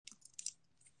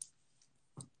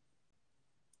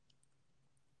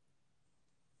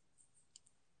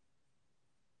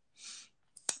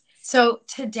So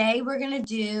today we're going to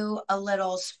do a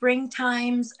little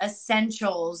springtime's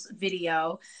essentials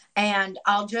video, and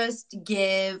I'll just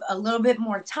give a little bit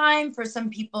more time for some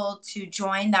people to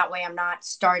join. That way I'm not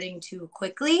starting too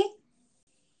quickly.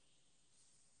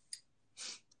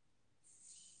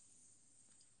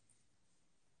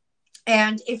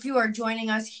 And if you are joining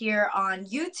us here on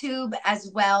YouTube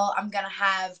as well, I'm going to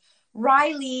have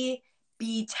Riley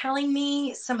be telling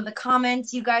me some of the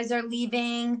comments you guys are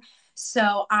leaving.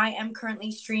 So I am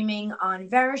currently streaming on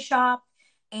Verishop,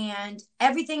 and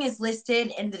everything is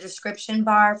listed in the description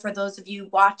bar for those of you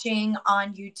watching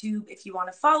on YouTube. If you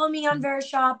want to follow me on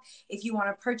Verishop, if you want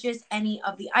to purchase any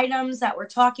of the items that we're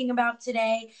talking about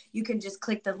today, you can just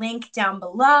click the link down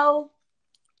below.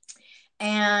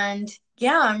 And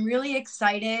yeah, I'm really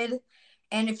excited.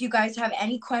 And if you guys have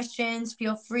any questions,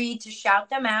 feel free to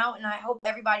shout them out. And I hope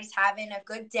everybody's having a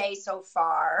good day so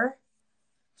far.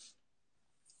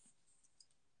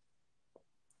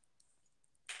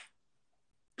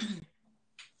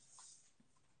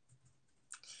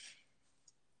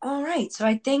 All right, so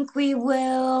I think we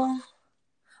will.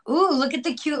 Ooh, look at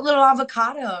the cute little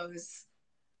avocados.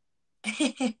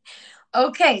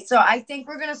 Okay, so I think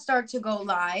we're going to start to go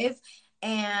live,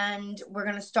 and we're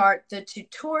going to start the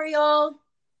tutorial.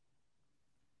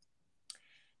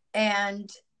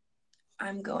 And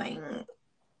I'm going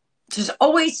to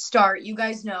always start. You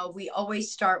guys know we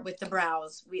always start with the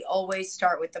brows. We always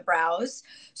start with the brows.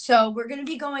 So we're going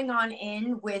to be going on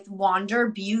in with Wander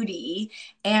Beauty,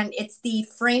 and it's the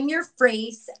Frame Your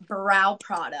Face brow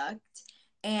product.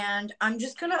 And I'm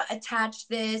just going to attach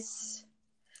this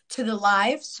to the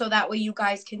live so that way you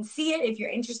guys can see it if you're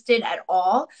interested at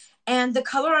all. And the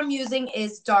color I'm using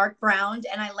is dark brown,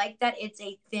 and I like that it's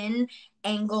a thin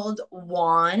angled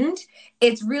wand.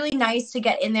 It's really nice to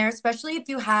get in there, especially if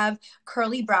you have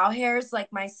curly brow hairs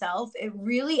like myself. It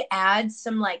really adds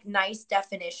some like nice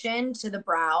definition to the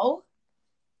brow.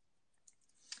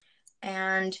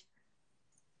 And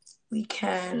we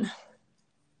can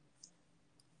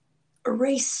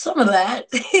erase some of that.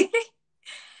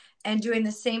 And doing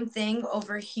the same thing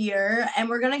over here. And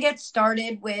we're going to get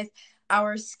started with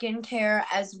our skincare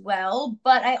as well.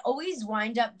 But I always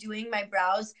wind up doing my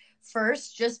brows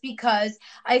first just because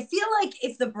I feel like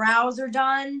if the brows are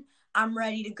done, I'm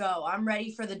ready to go. I'm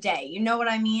ready for the day. You know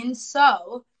what I mean?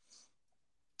 So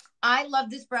I love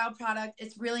this brow product.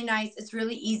 It's really nice. It's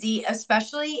really easy,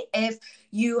 especially if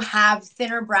you have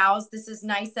thinner brows. This is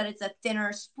nice that it's a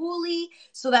thinner spoolie,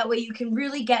 so that way you can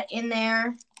really get in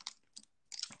there.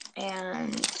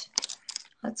 And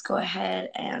let's go ahead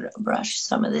and brush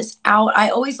some of this out. I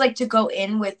always like to go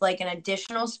in with like an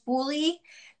additional spoolie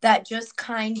that just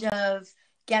kind of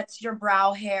gets your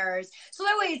brow hairs. So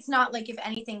that way it's not like if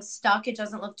anything's stuck, it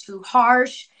doesn't look too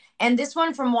harsh. And this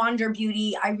one from Wander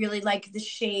Beauty, I really like the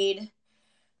shade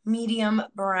medium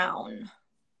brown,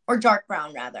 or dark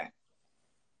brown rather.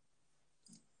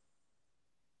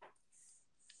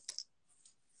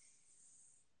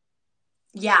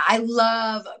 Yeah, I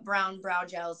love brown brow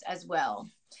gels as well.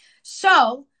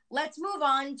 So let's move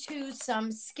on to some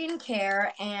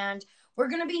skincare, and we're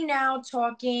going to be now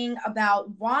talking about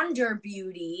Wander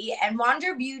Beauty. And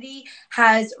Wander Beauty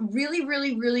has really,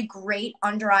 really, really great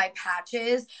under eye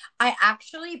patches. I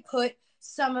actually put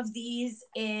some of these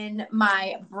in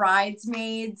my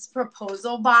bridesmaids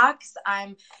proposal box.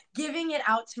 I'm giving it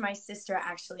out to my sister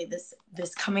actually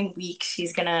this coming week.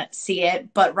 She's gonna see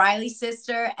it, but Riley's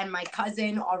sister and my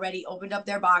cousin already opened up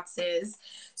their boxes.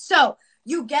 So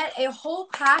you get a whole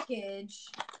package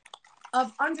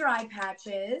of under eye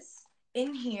patches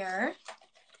in here,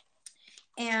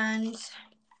 and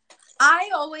I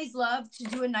always love to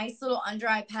do a nice little under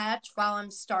eye patch while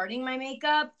I'm starting my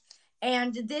makeup.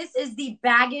 And this is the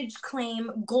Baggage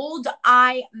Claim Gold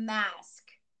Eye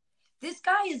Mask. This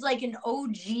guy is like an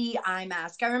OG eye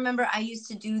mask. I remember I used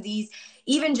to do these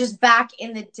even just back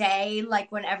in the day,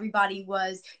 like when everybody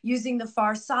was using the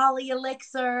Farsali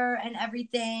elixir and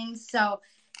everything. So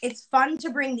it's fun to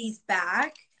bring these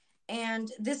back.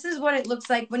 And this is what it looks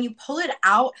like when you pull it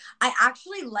out. I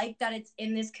actually like that it's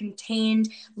in this contained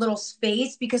little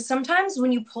space, because sometimes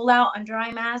when you pull out under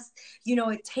eye masks, you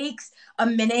know, it takes a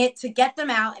minute to get them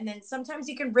out. And then sometimes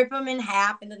you can rip them in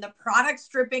half and then the product's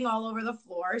dripping all over the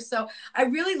floor. So I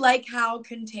really like how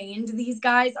contained these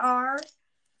guys are.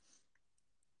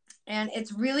 And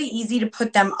it's really easy to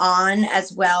put them on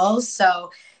as well.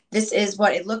 So this is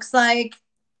what it looks like.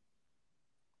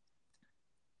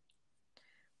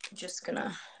 Just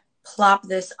gonna plop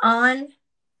this on,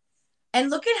 and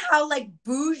look at how like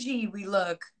bougie we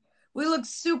look. We look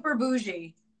super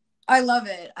bougie. I love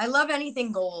it. I love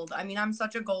anything gold. I mean, I'm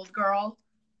such a gold girl.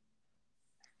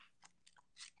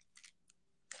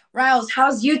 Riles,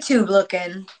 how's YouTube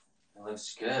looking? It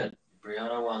looks good.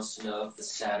 Brianna wants to know if the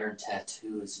Saturn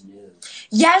tattoo is new.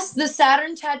 Yes, the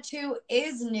Saturn tattoo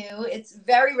is new. It's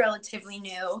very relatively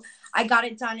new. I got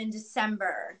it done in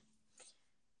December.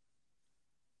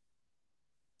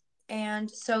 And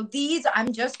so these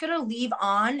I'm just going to leave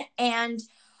on. And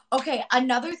okay,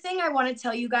 another thing I want to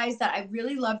tell you guys that I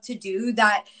really love to do,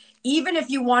 that even if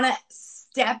you want to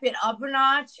step it up a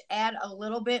notch, add a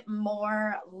little bit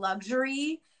more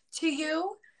luxury to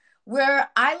you, where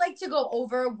I like to go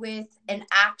over with an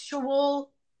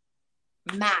actual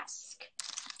mask,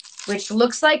 which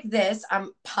looks like this.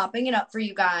 I'm popping it up for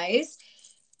you guys.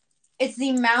 It's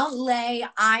the Mount Lay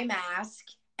eye mask.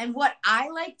 And what I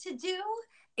like to do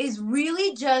is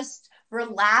really just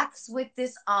relax with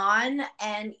this on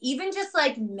and even just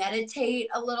like meditate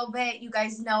a little bit. You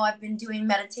guys know I've been doing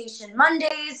meditation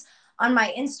Mondays on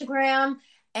my Instagram.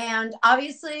 And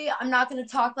obviously, I'm not going to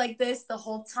talk like this the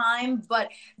whole time, but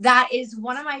that is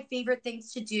one of my favorite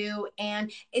things to do.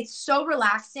 And it's so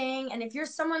relaxing. And if you're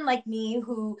someone like me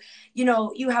who,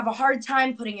 you have a hard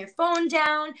time putting your phone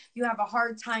down, you have a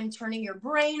hard time turning your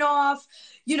brain off,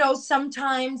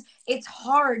 sometimes it's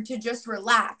hard to just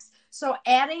relax. So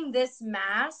adding this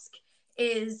mask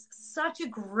is such a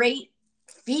great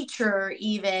feature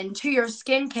even to your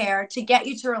skincare to get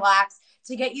you to relax,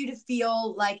 to get you to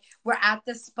feel like we're at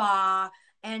the spa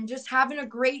and just having a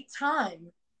great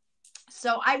time.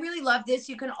 So I really love this.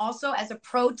 You can also, as a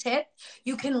pro tip,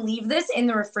 you can leave this in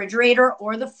the refrigerator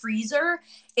or the freezer.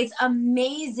 It's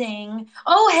amazing.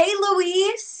 Oh, hey,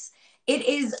 Luis. It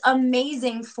is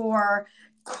amazing for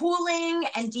cooling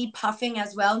and depuffing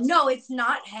as well. No, it's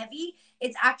not heavy.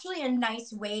 It's actually a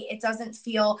nice weight. It doesn't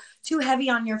feel too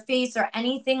heavy on your face or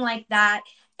anything like that.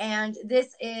 And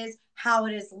this is how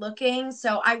it is looking.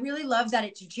 So I really love that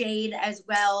it's jade as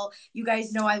well. You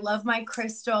guys know I love my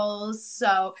crystals.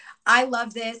 So I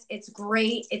love this. It's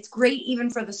great. It's great even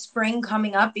for the spring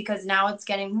coming up because now it's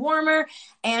getting warmer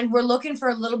and we're looking for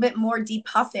a little bit more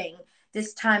depuffing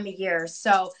this time of year.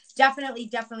 So definitely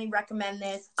recommend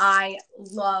this. I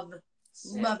love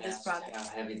this product. How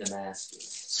heavy the mask is.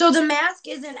 So the mask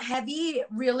isn't heavy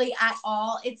really at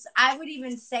all. I would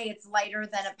even say it's lighter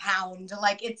than a pound.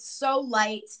 Like it's so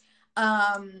light.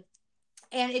 And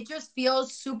it just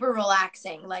feels super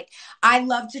relaxing. Like I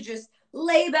love to just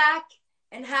lay back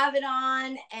and have it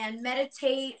on and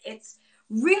meditate. It's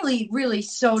really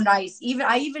so nice.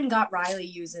 I even got Riley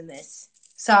using this.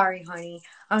 Sorry, honey.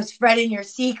 I'm spreading your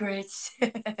secrets.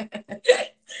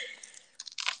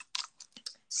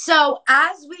 So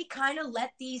as we kind of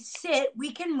let these sit,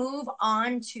 we can move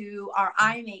on to our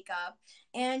eye makeup.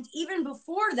 And even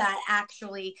before that,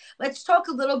 actually, let's talk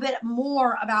a little bit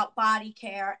more about body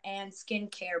care and skin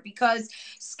care, because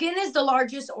skin is the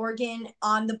largest organ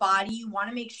on the body. You want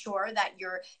to make sure that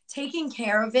you're taking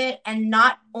care of it, and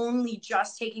not only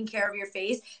just taking care of your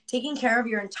face, taking care of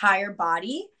your entire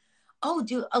body. Oh,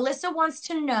 dude, Alyssa wants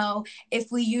to know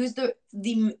if we use the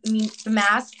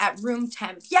mask at room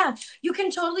temp. Yeah, you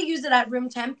can totally use it at room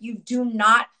temp. You do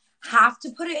not have to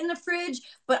put it in the fridge,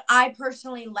 but I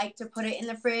personally like to put it in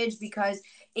the fridge because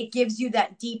it gives you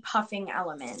that depuffing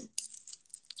element.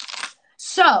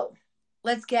 So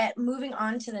let's get moving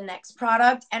on to the next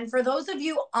product. And for those of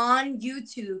you on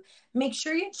YouTube, make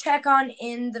sure you check on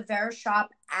in the Verishop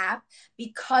app,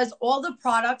 because all the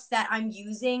products that I'm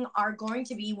using are going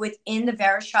to be within the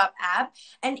Verishop app.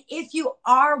 And if you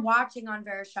are watching on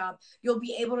Verishop, you'll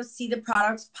be able to see the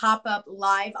products pop up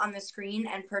live on the screen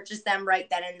and purchase them right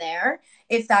then and there,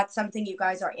 if that's something you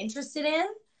guys are interested in.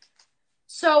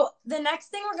 So the next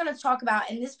thing we're going to talk about,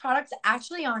 and this product's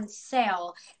actually on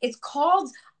sale, it's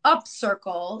called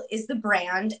Upcircle is the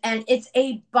brand, and it's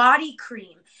a body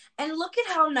cream. And look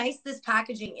at how nice this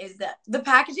packaging is. The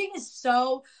packaging is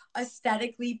so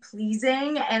aesthetically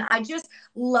pleasing, and I just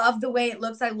love the way it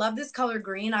looks. I love this color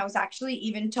green. I was actually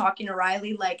even talking to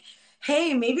Riley like,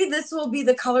 hey, maybe this will be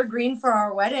the color green for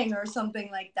our wedding or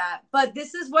something like that. But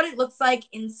this is what it looks like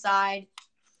inside.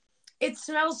 It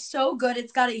smells so good.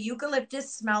 It's got a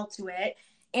eucalyptus smell to it.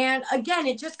 And again,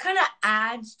 it just kind of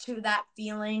adds to that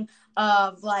feeling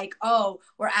of like, oh,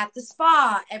 we're at the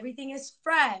spa. Everything is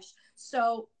fresh.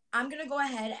 So I'm going to go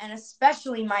ahead, and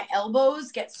especially my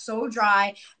elbows get so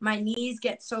dry. My knees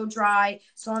get so dry.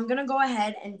 So I'm going to go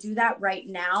ahead and do that right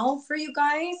now for you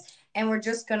guys. And we're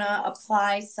just going to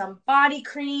apply some body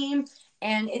cream.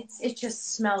 And it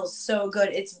just smells so good.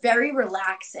 It's very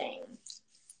relaxing.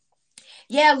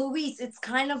 Yeah, Luis, it's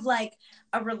kind of like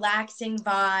a relaxing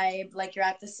vibe, like you're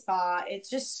at the spa. It's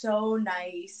just so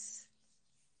nice.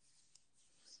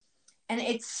 And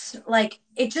it's like,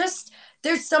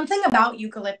 there's something about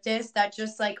eucalyptus that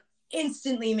just like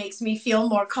instantly makes me feel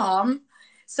more calm.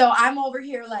 So I'm over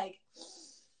here like,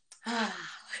 ah.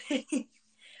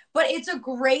 But it's a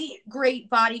great, great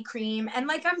body cream. And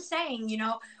like I'm saying, you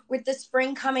know, with the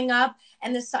spring coming up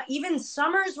and even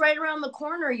summer's right around the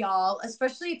corner, y'all,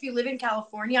 especially if you live in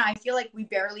California, I feel like we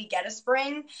barely get a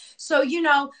spring. So, you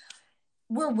know,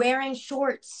 we're wearing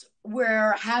shorts,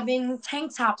 we're having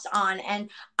tank tops on, and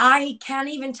I can't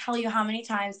even tell you how many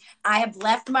times I have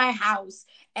left my house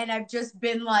and I've just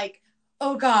been like,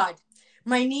 oh God,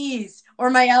 my knees or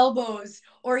my elbows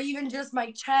or even just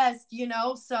my chest, you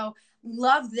know? So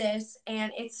love this,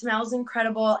 and it smells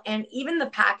incredible. And even the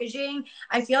packaging,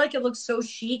 I feel like it looks so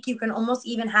chic. You can almost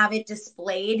even have it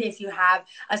displayed if you have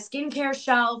a skincare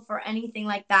shelf or anything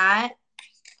like that.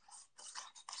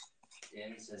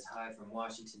 Danny says hi from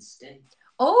Washington State.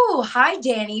 Oh, hi,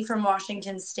 Danny from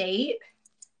Washington State.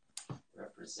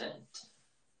 Represent.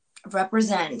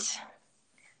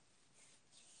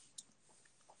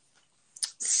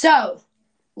 So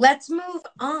let's move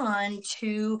on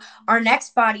to our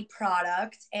next body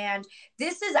product. And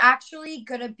this is actually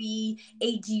going to be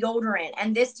a deodorant.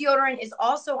 And this deodorant is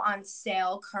also on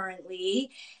sale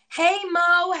currently. Hey,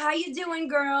 Mo, how you doing,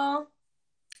 girl?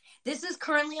 This is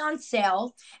currently on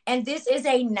sale. And this is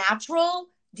a natural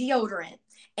deodorant.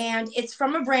 And it's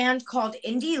from a brand called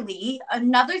Indie Lee.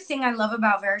 Another thing I love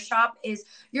about Verishop is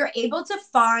you're able to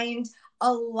find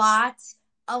a lot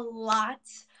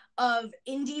of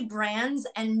indie brands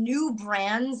and new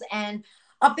brands and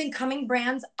up and coming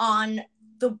brands on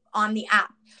the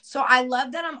app. So I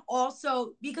love that. I'm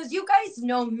also, because you guys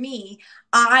know me,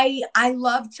 I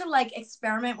love to like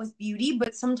experiment with beauty,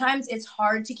 but sometimes it's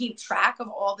hard to keep track of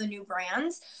all the new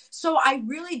brands. So I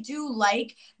really do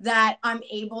like that I'm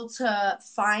able to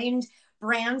find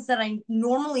brands that I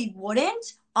normally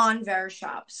wouldn't on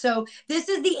Verishop. So this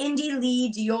is the Indie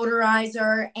Lee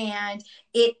deodorizer, and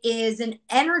it is an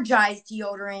energized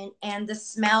deodorant, and the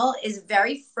smell is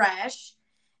very fresh.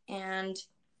 And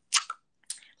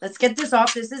let's get this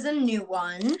off. This is a new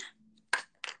one.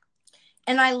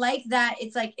 And I like that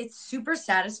it's super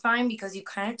satisfying because you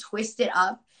kind of twist it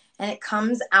up and it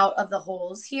comes out of the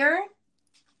holes here.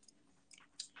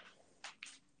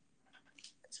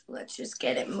 So let's just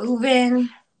get it moving.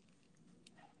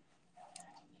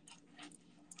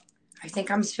 I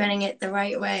think I'm spinning it the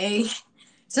right way.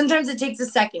 Sometimes it takes a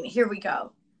second. Here we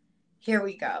go.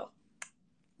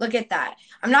 Look at that.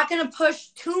 I'm not going to push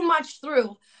too much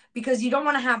through because you don't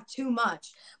want to have too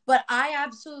much. But I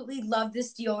absolutely love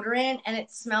this deodorant, and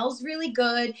it smells really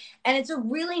good. And it's a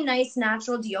really nice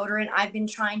natural deodorant. I've been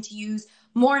trying to use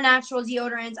more natural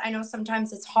deodorants. I know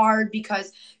sometimes it's hard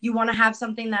because you want to have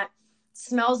something that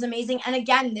smells amazing. And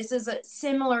again, this is a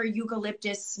similar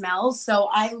eucalyptus smell. So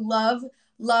I love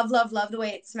the way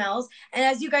it smells. And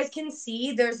as you guys can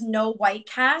see, there's no white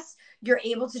cast. You're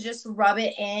able to just rub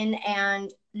it in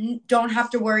and don't have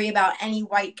to worry about any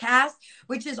white cast,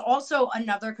 which is also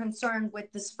another concern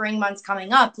with the spring months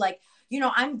coming up. Like, you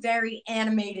know, I'm very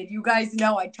animated. You guys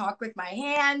know I talk with my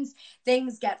hands.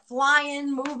 Things get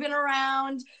flying, moving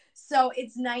around. So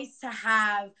it's nice to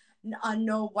have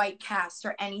no white cast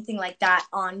or anything like that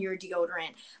on your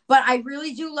deodorant. But I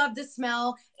really do love the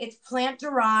smell. It's plant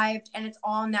derived and it's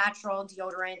all natural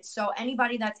deodorant. So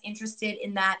anybody that's interested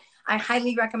in that, I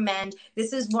highly recommend.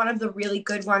 This is one of the really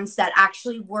good ones that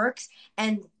actually works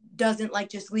and doesn't like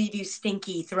just leave you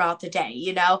stinky throughout the day,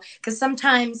 you know, because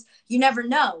sometimes you never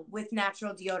know with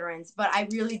natural deodorants, but I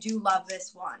really do love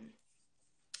this one.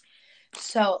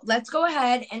 So let's go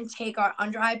ahead and take our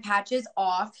under eye patches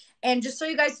off. And just so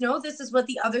you guys know, this is what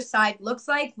the other side looks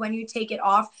like when you take it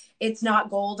off. It's not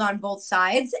gold on both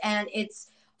sides. And it's,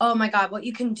 oh my God, what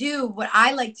you can do, what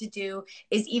I like to do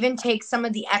is even take some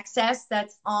of the excess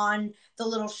that's on the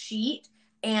little sheet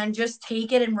and just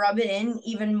take it and rub it in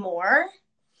even more.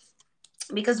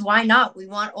 Because why not? We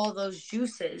want all those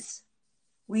juices.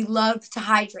 We love to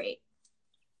hydrate.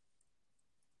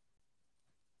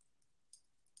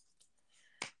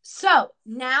 So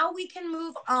now we can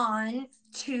move on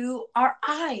to our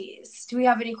eyes. Do we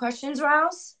have any questions,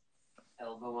 Rouse?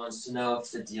 Elva wants to know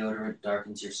if the deodorant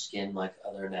darkens your skin like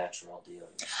other natural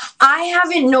deodorants. I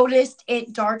haven't noticed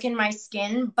it darken my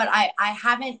skin, but I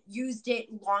haven't used it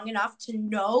long enough to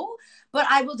know. But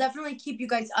I will definitely keep you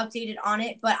guys updated on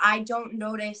it. But I don't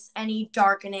notice any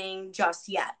darkening just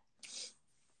yet.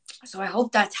 So I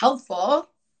hope that's helpful.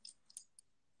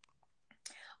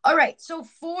 All right, so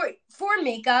for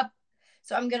makeup,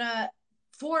 so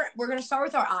we're gonna start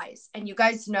with our eyes. And you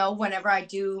guys know whenever I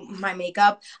do my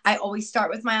makeup, I always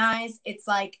start with my eyes. It's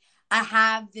like I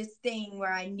have this thing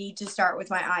where I need to start with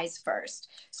my eyes first.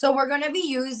 So we're going to be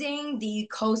using the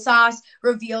Kosas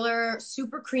Revealer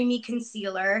Super Creamy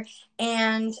Concealer.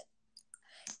 And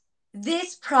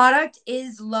this product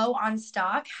is low on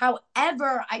stock.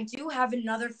 However, I do have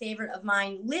another favorite of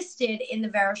mine listed in the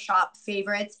Verishop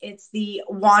favorites. It's the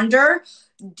Wander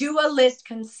Dualist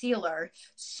Concealer.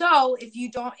 So if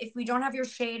we don't have your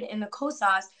shade in the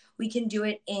Kosas, we can do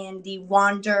it in the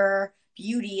Wander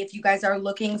Beauty if you guys are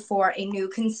looking for a new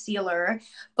concealer.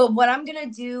 But what I'm going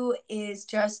to do is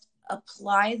just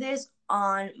apply this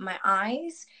on my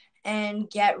eyes and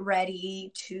get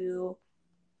ready to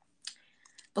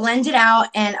blend it out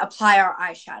and apply our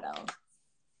eyeshadow.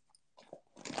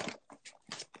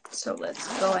 So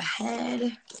let's go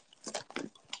ahead.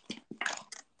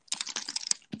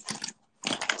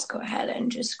 Let's go ahead and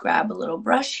just grab a little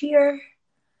brush here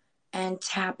and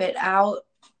tap it out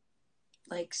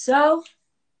like so.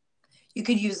 You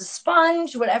could use a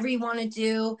sponge, whatever you want to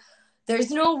do. There's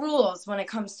no rules when it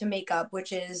comes to makeup,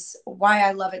 which is why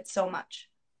I love it so much.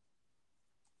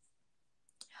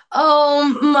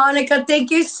 Oh, Monica,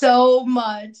 thank you so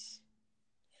much.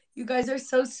 You guys are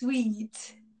so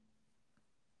sweet.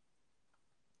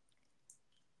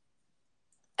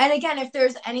 And again, if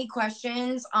there's any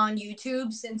questions on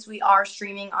YouTube, since we are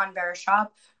streaming on Verishop,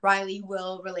 Riley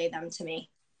will relay them to me.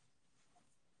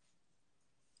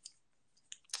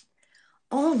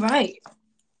 All right.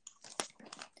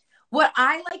 What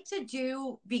I like to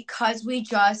do, because we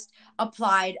just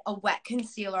applied a wet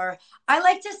concealer, I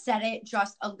like to set it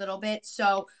just a little bit.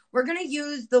 So we're going to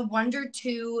use the Wonder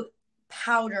 2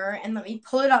 powder. And let me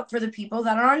pull it up for the people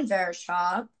that are on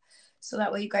Verishop, so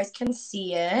that way you guys can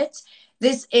see it.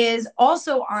 This is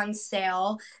also on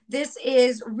sale. This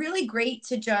is really great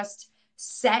to just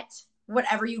set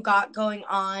whatever you got going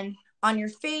on your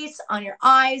face, on your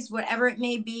eyes, whatever it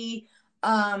may be.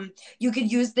 You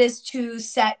could use this to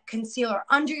set concealer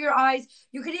under your eyes.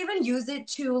 You could even use it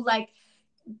to like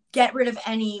get rid of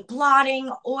any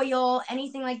blotting, oil,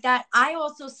 anything like that. I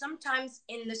also sometimes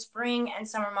in the spring and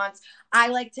summer months, I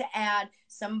like to add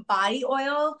some body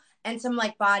oil and some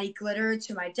like body glitter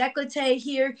to my décolleté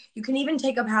here. You can even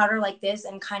take a powder like this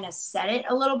and kind of set it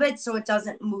a little bit so it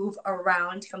doesn't move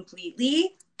around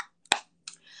completely.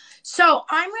 So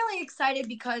I'm really excited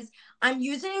because I'm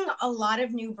using a lot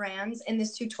of new brands in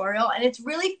this tutorial, and it's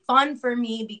really fun for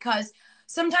me because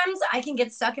sometimes I can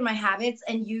get stuck in my habits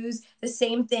and use the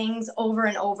same things over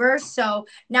and over. So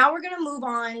now we're going to move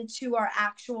on to our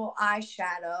actual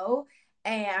eyeshadow,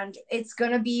 and it's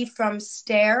going to be from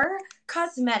Stare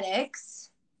Cosmetics.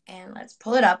 And let's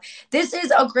pull it up. This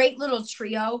is a great little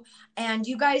trio, and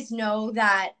you guys know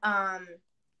that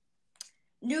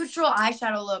neutral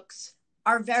eyeshadow looks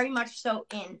are very much so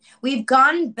in. We've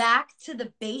gone back to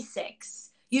the basics.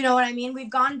 You know what I mean?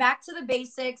 We've gone back to the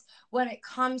basics when it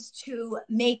comes to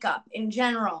makeup in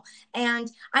general. And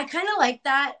I kind of like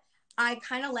that. I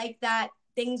kind of like that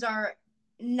things are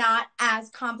not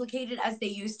as complicated as they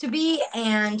used to be.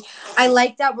 And I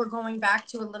like that we're going back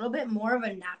to a little bit more of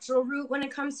a natural route when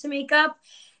it comes to makeup.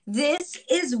 This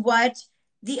is what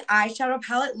the eyeshadow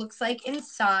palette looks like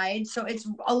inside. So it's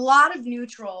a lot of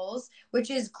neutrals, which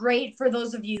is great for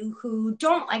those of you who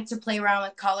don't like to play around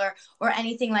with color or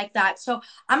anything like that. So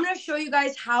I'm going to show you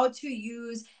guys how to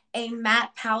use a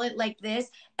matte palette like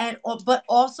this, but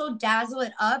also dazzle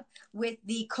it up with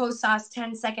the Kosas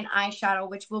 10-second eyeshadow,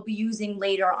 which we'll be using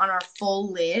later on our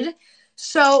full lid.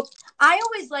 So I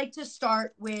always like to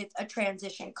start with a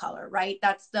transition color, right?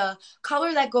 That's the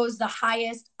color that goes the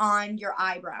highest on your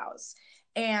eyebrows.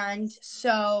 And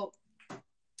so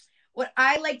what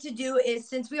I like to do is,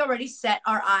 since we already set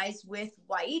our eyes with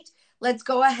white, let's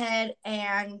go ahead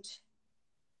and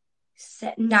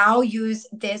now use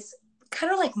this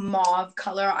kind of like mauve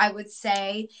color, I would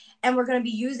say. And we're going to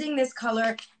be using this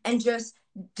color and just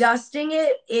dusting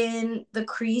it in the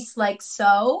crease like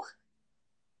so.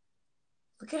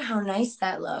 Look at how nice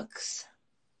that looks.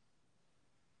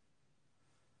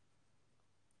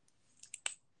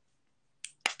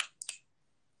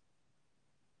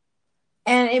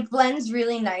 And it blends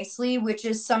really nicely, which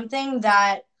is something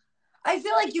that I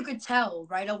feel like you could tell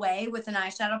right away with an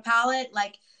eyeshadow palette.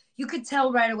 Like, you could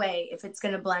tell right away if it's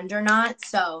going to blend or not.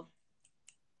 So,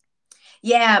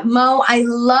 yeah, Mo, I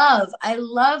love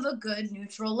a good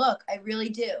neutral look. I really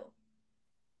do.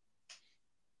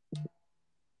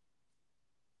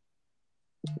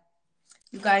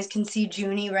 You guys can see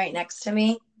Junie right next to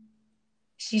me.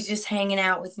 She's just hanging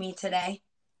out with me today.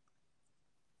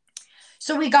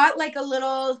 So we got like a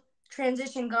little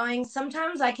transition going.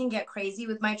 Sometimes I can get crazy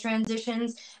with my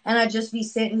transitions and I'd just be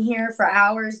sitting here for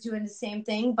hours doing the same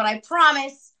thing. But I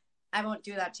promise I won't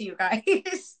do that to you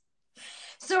guys.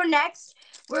 So next,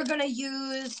 we're going to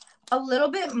use a little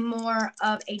bit more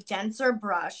of a denser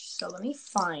brush. So let me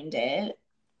find it.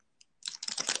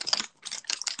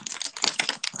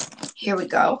 Here we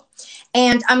go.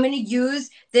 And I'm going to use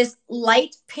this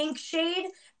light pink shade,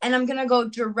 and I'm going to go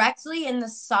directly in the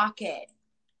socket.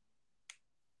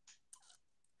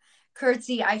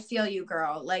 Curtsy, I feel you,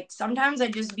 girl. Like, sometimes I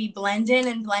just be blending,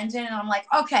 and I'm like,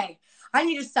 okay, I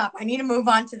need to stop. I need to move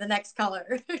on to the next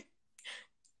color.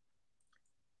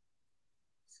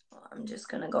 So I'm just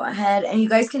going to go ahead, and you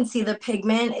guys can see the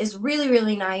pigment is really,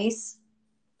 really nice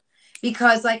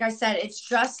because, like I said, it's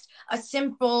just a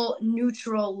simple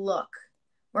neutral look.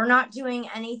 We're not doing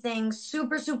anything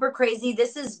super, super crazy.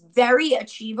 This is very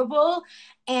achievable,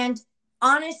 and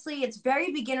honestly, it's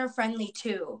very beginner friendly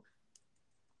too.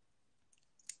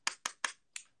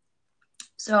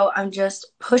 So I'm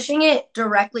just pushing it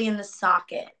directly in the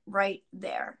socket right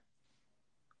there.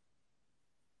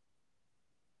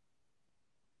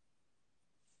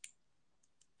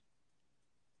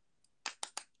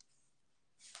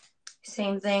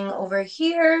 Same thing over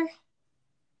here.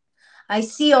 I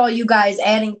see all you guys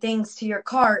adding things to your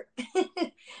cart.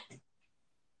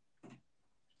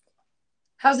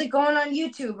 How's it going on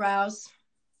YouTube, Rouse?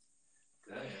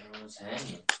 Good, everyone's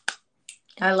hanging.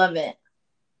 I love it.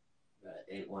 Got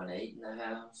 818 in the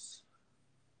house.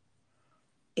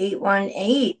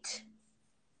 818.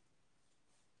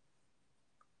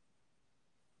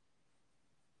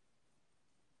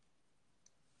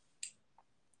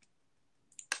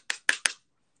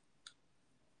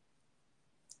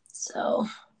 So,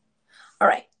 all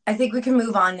right. I think we can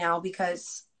move on now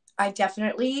because I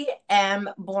definitely am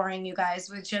boring you guys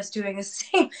with just doing the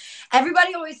same.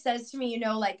 Everybody always says to me, you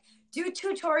know, like, do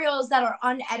tutorials that are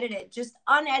unedited, just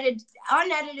unedited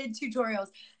tutorials.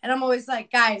 And I'm always like,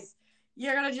 guys,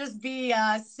 you're going to just be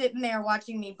sitting there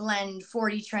watching me blend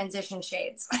 40 transition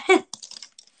shades.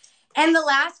 And the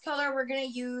last color we're going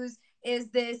to use is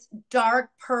this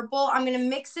dark purple. I'm going to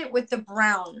mix it with the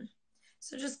brown.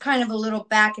 So just kind of a little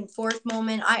back and forth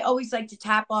moment. I always like to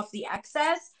tap off the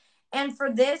excess. And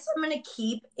for this, I'm going to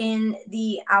keep in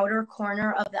the outer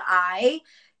corner of the eye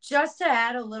just to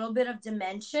add a little bit of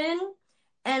dimension.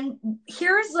 And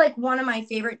here's like one of my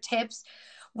favorite tips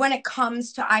when it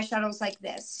comes to eyeshadows like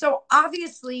this. So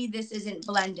obviously this isn't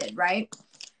blended, right?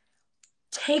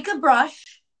 Take a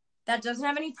brush that doesn't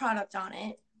have any product on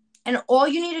it, and all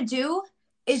you need to do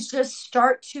is just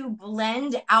start to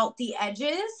blend out the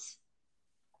edges,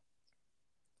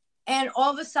 and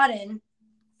all of a sudden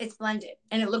it's blended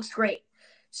and it looks great.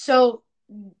 So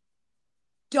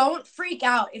don't freak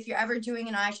out if you're ever doing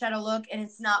an eyeshadow look and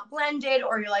it's not blended,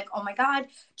 or you're like, oh my God,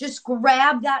 just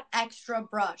grab that extra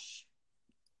brush.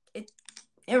 It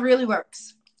really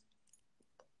works.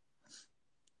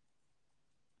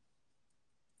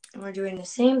 And we're doing the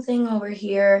same thing over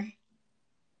here.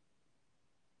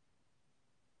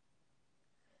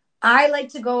 I like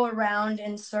to go around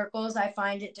in circles. I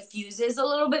find it diffuses a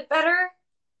little bit better.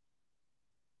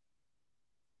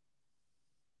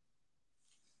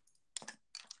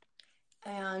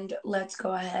 And let's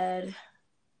go ahead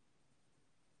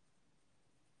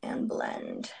and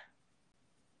blend.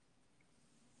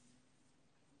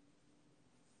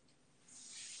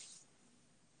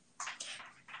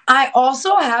 I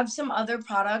also have some other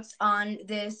products on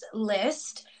this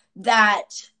list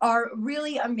that are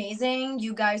really amazing.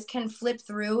 You guys can flip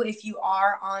through if you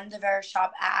are on the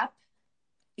Verishop app.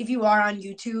 If you are on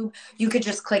YouTube, you could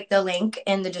just click the link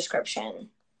in the description.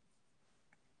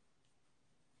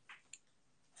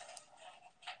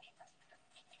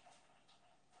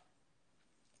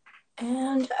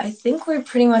 And I think we're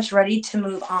pretty much ready to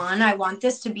move on. I want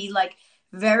this to be like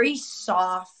very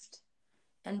soft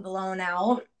and blown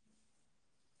out.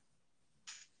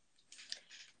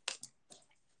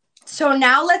 So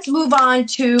now let's move on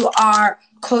to our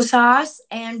Cosas,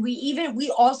 and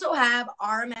we also have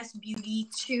RMS Beauty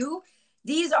 2.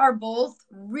 These are both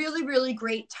really, really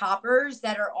great toppers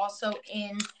that are also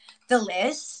in the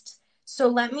list. So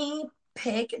let me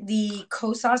pick the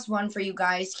Cosas one for you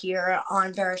guys here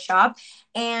on Verishop.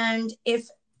 And if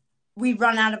we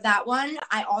run out of that one,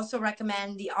 I also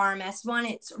recommend the RMS one.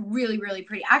 It's really, really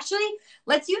pretty. Actually,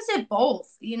 let's use it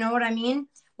both. You know what I mean?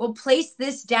 We'll place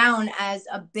this down as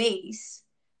a base.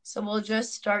 So we'll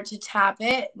just start to tap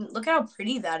it. Look how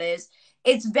pretty that is.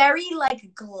 It's very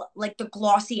like the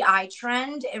glossy eye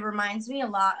trend. It reminds me a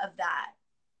lot of that.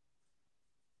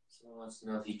 Someone wants to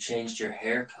know if you changed your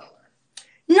hair color.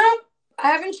 No, I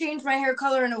haven't changed my hair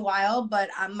color in a while, but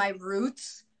my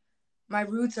roots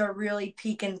are really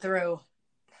peeking through.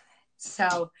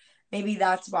 So maybe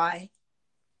that's why.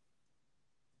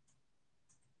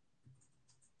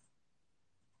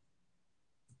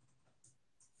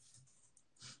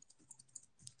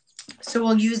 So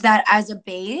we'll use that as a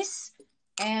base.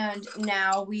 And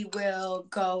now we will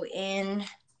go in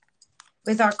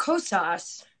with our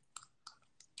co-sauce.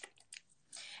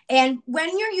 And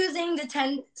when you're using the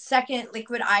 10-second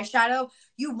liquid eyeshadow,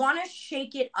 you want to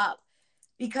shake it up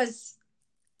because,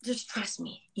 just trust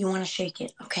me, you want to shake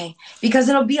it, okay? Because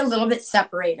it'll be a little bit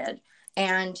separated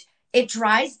and it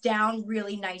dries down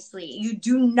really nicely. You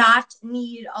do not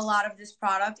need a lot of this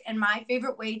product. And my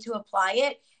favorite way to apply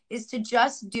it is to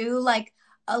just do like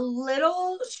a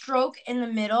little stroke in the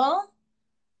middle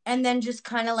and then just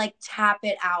kind of like tap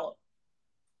it out.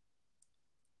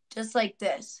 Just like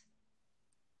this.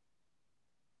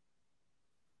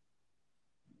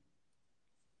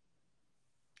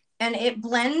 And it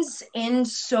blends in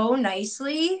so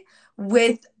nicely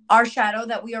with our shadow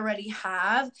that we already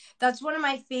have. That's one of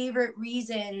my favorite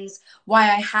reasons why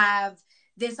I have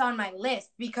this on my list,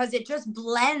 because it just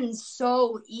blends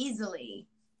so easily.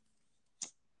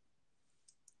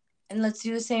 And let's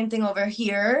do the same thing over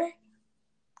here.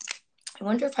 I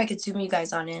wonder if I could zoom you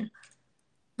guys on in.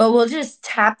 But we'll just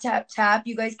tap, tap, tap.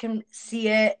 You guys can see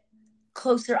it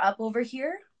closer up over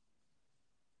here.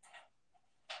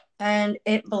 And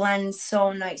it blends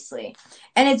so nicely.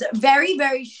 And it's very,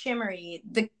 very shimmery.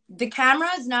 The camera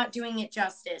is not doing it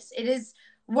justice. It is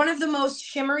one of the most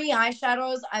shimmery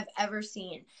eyeshadows I've ever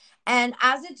seen. And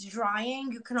as it's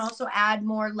drying, you can also add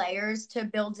more layers to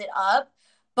build it up.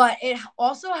 But it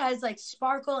also has like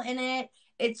sparkle in it.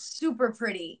 It's super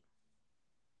pretty.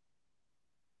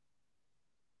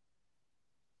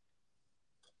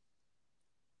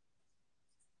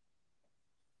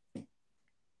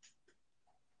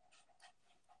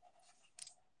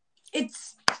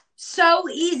 It's so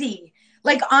easy.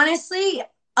 Like, honestly,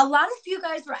 a lot of you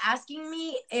guys were asking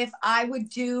me if I would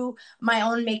do my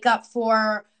own makeup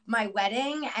for my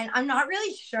wedding, and I'm not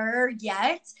really sure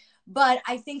yet, but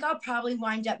I think I'll probably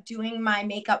wind up doing my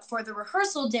makeup for the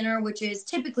rehearsal dinner, which is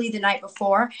typically the night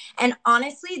before. And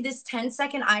honestly, this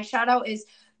 10-second eyeshadow is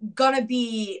gonna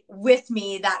be with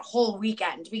me that whole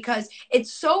weekend because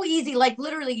it's so easy. Like,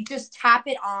 literally just tap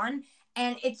it on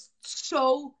and it's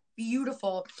so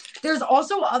beautiful. There's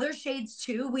also other shades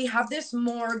too. We have this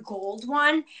more gold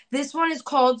one. This one is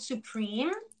called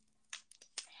Supreme.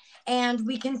 And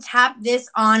we can tap this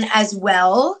on as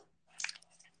well.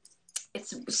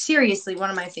 It's seriously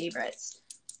one of my favorites.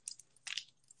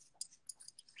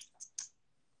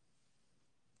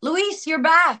 Luis, you're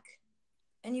back.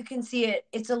 And you can see it.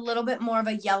 It's a little bit more of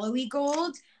a yellowy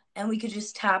gold. And we could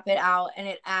just tap it out and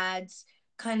it adds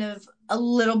kind of a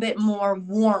little bit more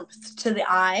warmth to the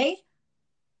eye.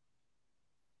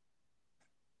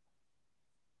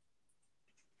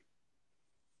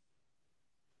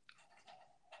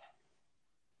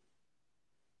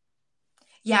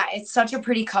 Yeah, it's such a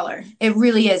pretty color. It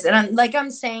really is. And I'm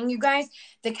saying, you guys,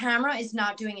 the camera is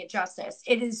not doing it justice.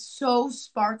 It is so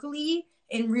sparkly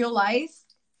in real life.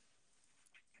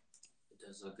 It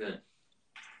does look good.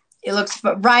 It looks,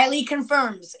 Riley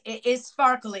confirms it is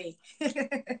sparkly. Can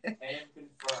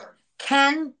confirm.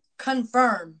 Can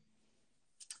confirm.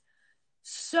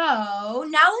 So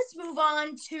now let's move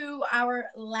on to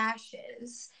our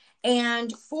lashes.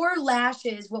 And for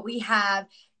lashes, what we have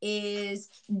is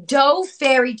Doe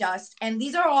Fairy Dust. And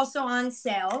these are also on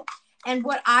sale. And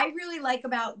what I really like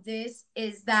about this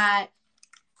is that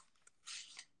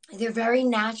they're very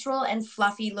natural and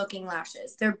fluffy looking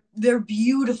lashes. They're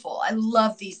beautiful. I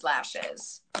love these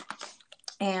lashes.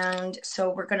 And so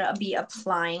we're going to be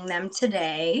applying them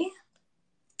today.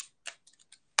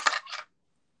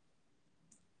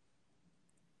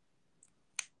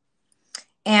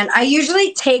 And I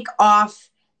usually take off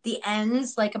the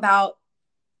ends like about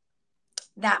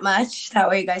that much. That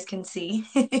way you guys can see.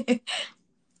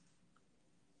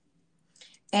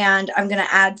 And I'm going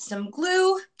to add some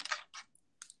glue.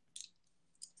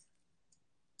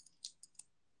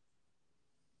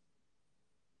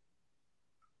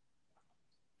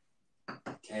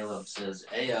 Caleb says,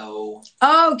 "Ayo."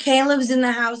 Oh, Caleb's in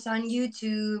the house on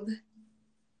YouTube.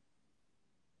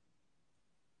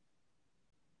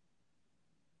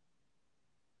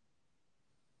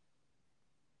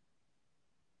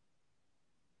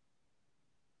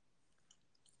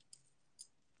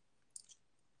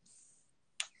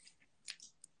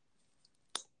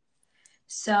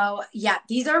 So, yeah,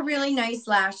 these are really nice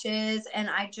lashes, and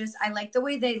I like the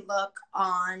way they look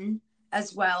on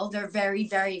as well. They're very,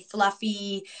 very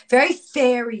fluffy, very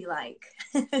fairy-like.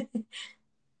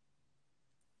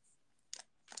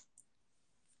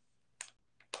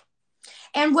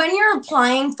 And when you're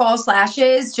applying false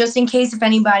lashes, just in case if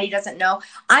anybody doesn't know,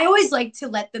 I always like to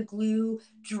let the glue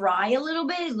dry a little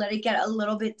bit, let it get a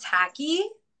little bit tacky.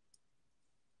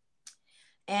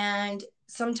 And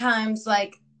sometimes,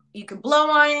 like, you could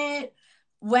blow on it.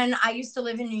 When I used to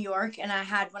live in New York and I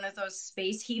had one of those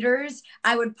space heaters,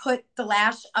 I would put the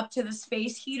lash up to the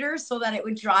space heater so that it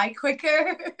would dry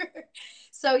quicker.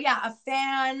 So yeah, a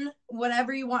fan,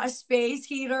 whatever you want, a space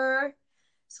heater.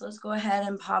 So let's go ahead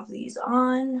and pop these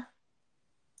on.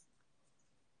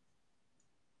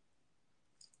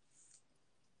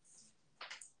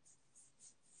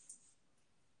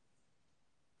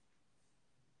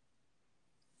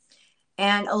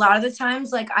 And a lot of the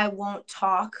times, like, I won't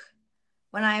talk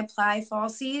when I apply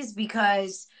falsies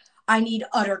because I need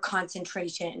utter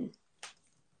concentration.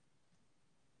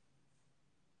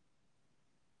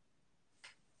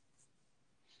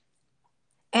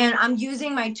 And I'm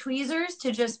using my tweezers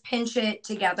to just pinch it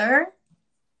together.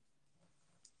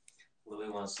 Louis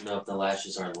wants to know if the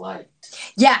lashes are light.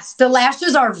 Yes, the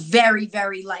lashes are very,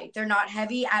 very light. They're not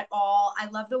heavy at all. I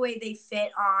love the way they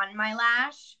fit on my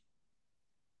lash.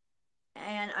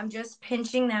 And I'm just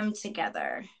pinching them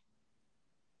together.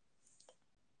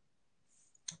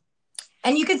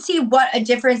 And you can see what a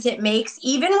difference it makes,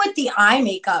 even with the eye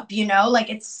makeup, you know, like,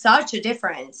 it's such a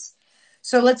difference.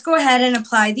 So let's go ahead and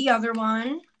apply the other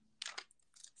one.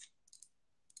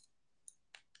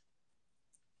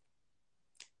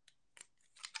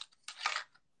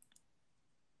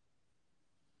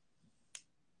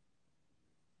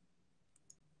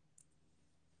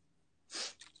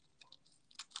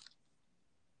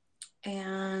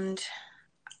 And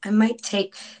I might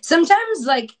take, sometimes,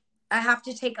 like, I have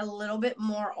to take a little bit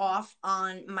more off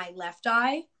on my left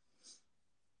eye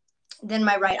than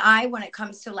my right eye when it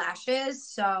comes to lashes.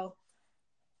 So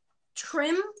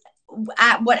trim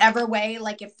at whatever way,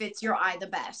 like, it fits your eye the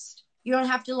best. You don't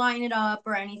have to line it up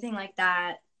or anything like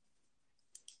that.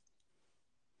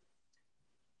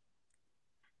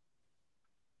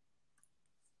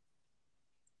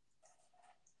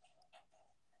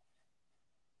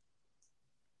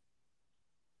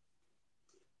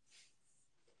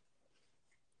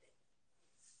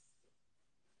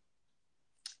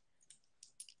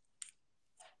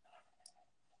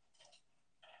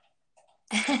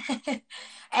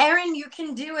 Erin, you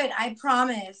can do it. I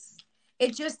promise.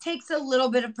 It just takes a little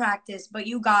bit of practice, but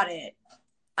you got it.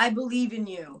 I believe in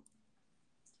you.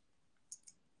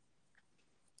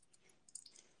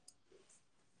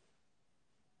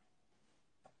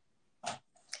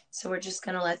 So we're just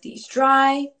going to let these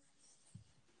dry.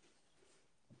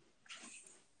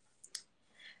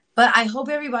 But I hope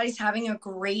everybody's having a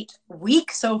great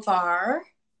week so far.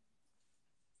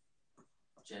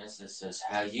 Genesis says,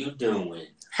 how you doing?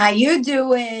 How you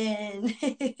doing?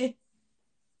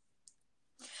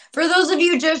 For those of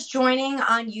you just joining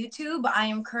on YouTube, I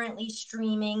am currently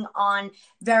streaming on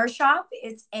Verishop.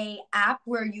 It's an app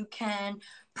where you can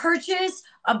purchase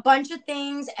a bunch of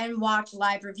things and watch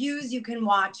live reviews. You can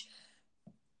watch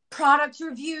product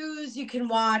reviews. You can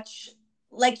watch,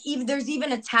 like, even there's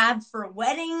even a tab for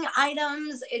wedding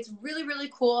items. It's really, really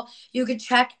cool. You could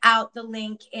check out the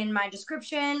link in my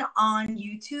description on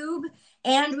YouTube.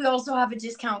 And we also have a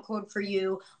discount code for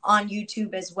you on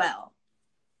YouTube as well.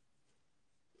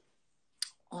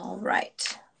 All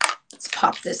right, let's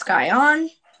pop this guy on.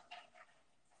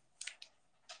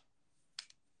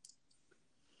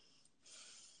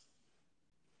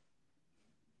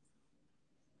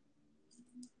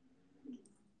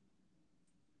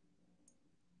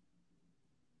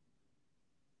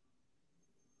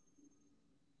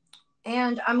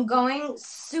 And I'm going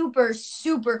super,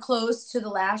 super close to the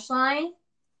lash line.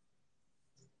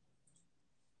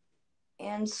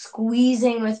 And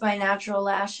squeezing with my natural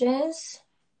lashes.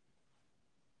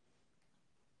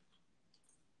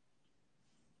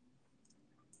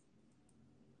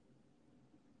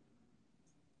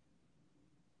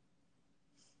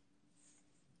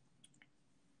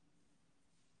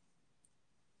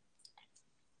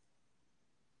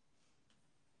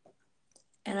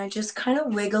 And I just kind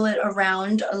of wiggle it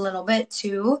around a little bit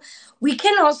too. We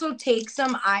can also take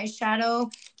some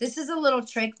eyeshadow. This is a little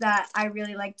trick that I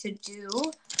really like to do.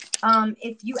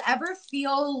 If you ever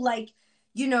feel like,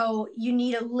 you know, you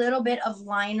need a little bit of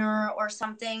liner or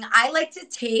something, I like to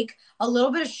take a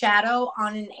little bit of shadow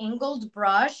on an angled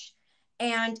brush,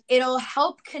 and it'll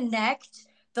help connect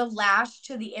the lash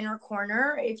to the inner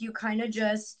corner if you kind of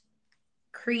just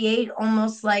create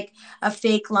almost like a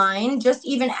fake line. Just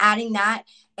even adding that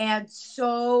adds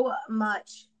so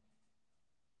much.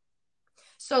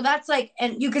 So that's like,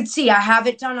 and you could see I have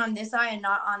it done on this eye and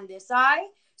not on this eye.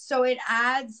 So it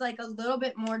adds like a little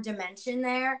bit more dimension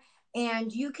there.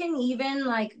 And you can even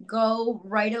like go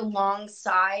right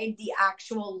alongside the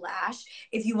actual lash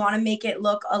if you want to make it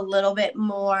look a little bit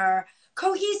more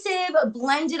cohesive,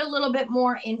 blend it a little bit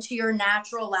more into your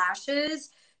natural lashes.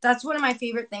 That's one of my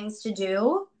favorite things to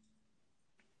do.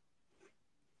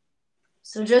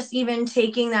 So just even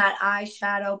taking that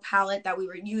eyeshadow palette that we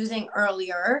were using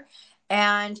earlier,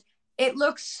 and it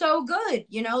looks so good.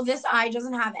 You know, this eye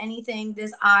doesn't have anything.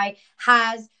 This eye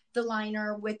has the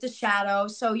liner with the shadow.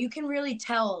 So you can really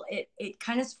tell it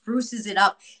kind of spruces it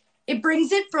up. It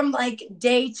brings it from like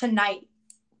day to night.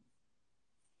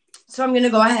 So I'm going to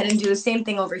go ahead and do the same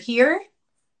thing over here.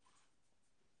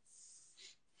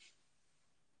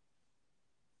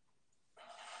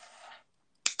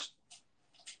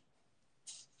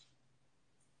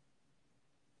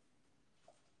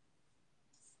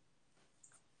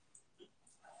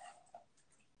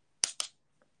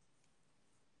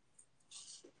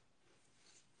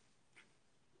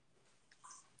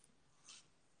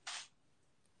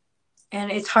 And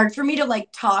it's hard for me to like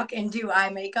talk and do eye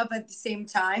makeup at the same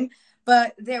time.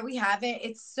 But there we have it.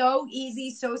 It's so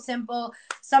easy, so simple,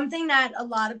 something that a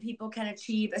lot of people can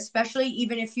achieve, especially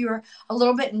even if you're a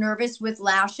little bit nervous with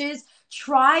lashes.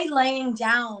 Try laying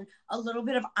down a little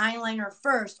bit of eyeliner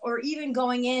first, or even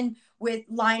going in with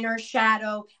liner,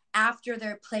 shadow after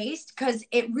they're placed, because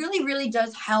it really, really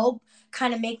does help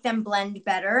kind of make them blend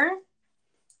better.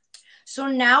 So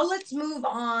now let's move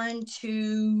on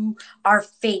to our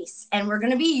face. And we're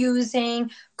going to be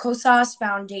using Kosas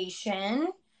foundation.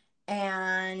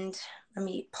 And let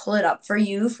me pull it up for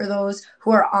you, for those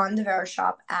who are on the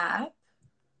Verishop app.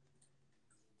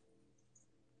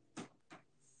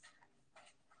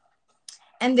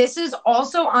 And this is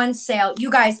also on sale. You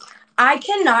guys, I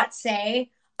cannot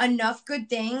say enough good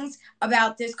things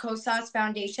about this Kosas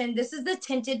foundation. This is the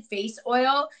tinted face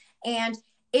oil, and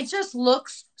it just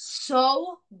looks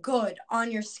so good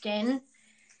on your skin.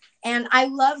 And I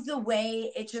love the way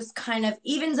it just kind of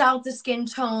evens out the skin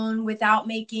tone without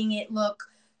making it look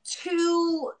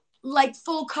too like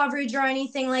full coverage or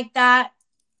anything like that.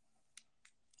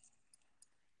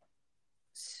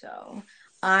 So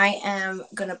I am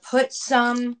going to put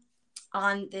some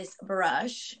on this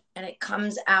brush, and it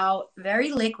comes out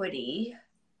very liquidy.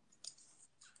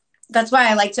 That's why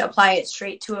I like to apply it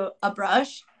straight to a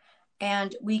brush.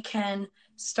 And we can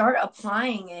start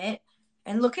applying it.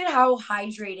 And look at how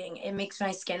hydrating it makes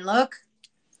my skin look.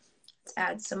 Let's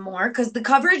add some more, because the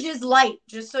coverage is light.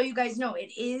 Just so you guys know,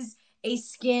 it is a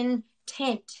skin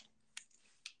tint.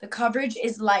 The coverage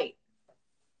is light.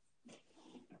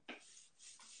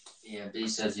 Yeah, B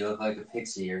says you look like a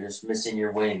pixie. You're just missing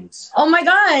your wings. Oh my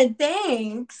God,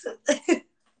 thanks.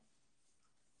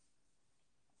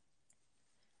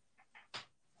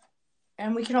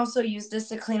 And we can also use this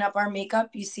to clean up our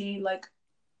makeup. You see, like,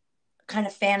 kind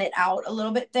of fan it out a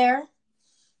little bit there.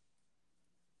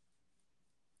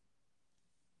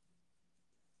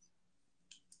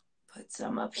 Put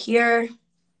some up here.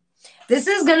 This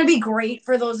is going to be great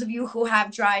for those of you who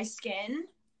have dry skin.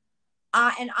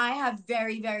 And I have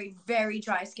very, very, very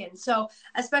dry skin. So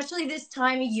especially this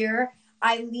time of year,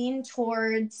 I lean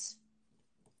towards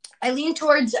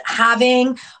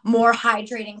having more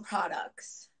hydrating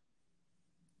products.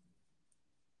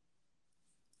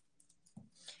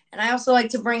 And I also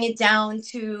like to bring it down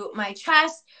to my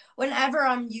chest. Whenever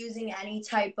I'm using any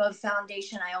type of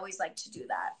foundation, I always like to do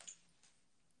that.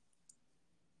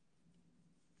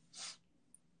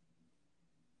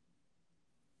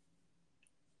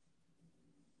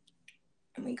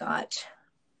 And we got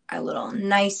our little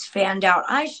nice fanned out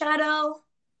eyeshadow.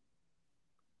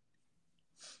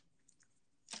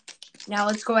 Now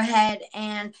let's go ahead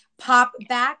and pop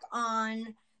back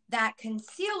on that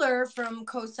concealer from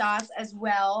Kosas as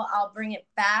well. I'll bring it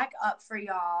back up for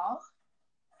y'all.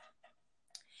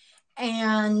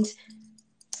 And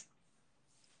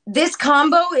this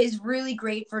combo is really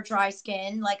great for dry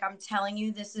skin. Like I'm telling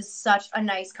you, this is such a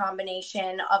nice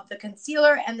combination of the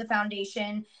concealer and the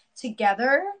foundation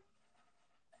together.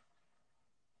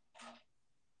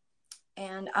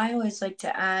 And I always like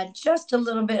to add just a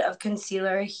little bit of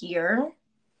concealer here.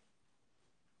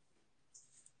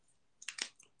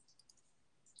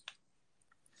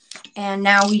 And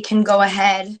now we can go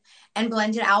ahead and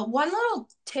blend it out. One little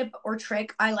tip or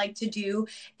trick I like to do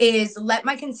is let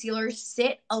my concealer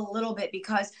sit a little bit,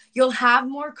 because you'll have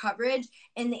more coverage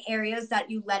in the areas that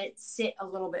you let it sit a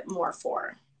little bit more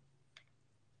for.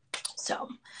 So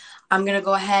I'm going to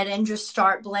go ahead and just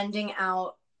start blending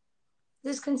out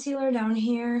this concealer down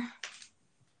here.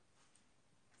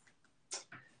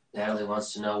 Natalie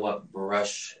wants to know what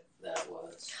brush that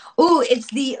was. Oh, it's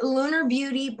the Lunar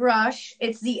Beauty brush.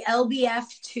 It's the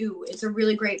LBF2. It's a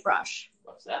really great brush.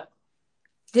 What's that?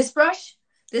 This brush?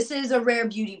 This is a Rare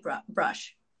Beauty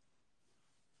brush.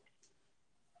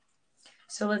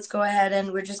 So let's go ahead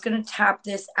and we're just going to tap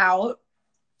this out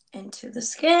into the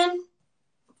skin.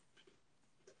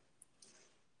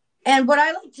 And what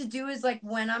I like to do is, like,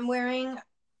 when I'm wearing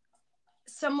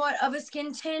somewhat of a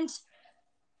skin tint,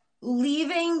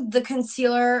 leaving the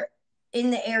concealer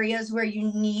in the areas where you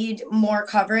need more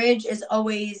coverage is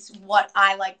always what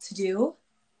I like to do.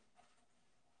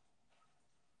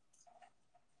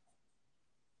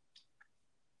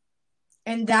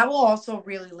 And that will also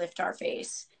really lift our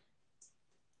face.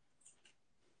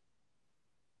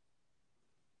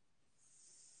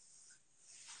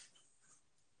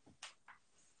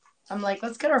 I'm like,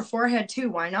 let's get our forehead too.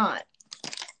 Why not?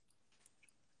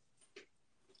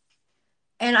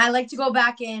 And I like to go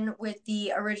back in with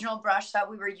the original brush that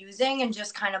we were using and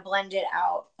just kind of blend it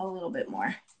out a little bit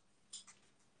more.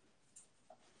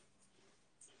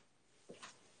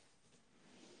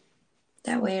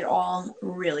 That way it all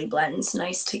really blends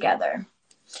nice together.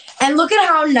 And look at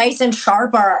how nice and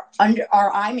sharp our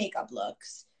eye makeup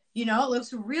looks. You know, it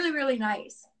looks really, really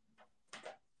nice.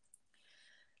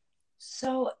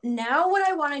 So now what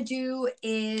I want to do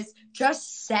is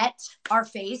just set our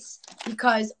face,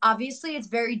 because obviously it's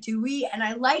very dewy and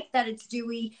I like that it's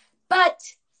dewy, but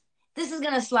this is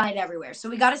going to slide everywhere. So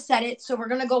we got to set it. So we're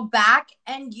going to go back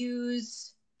and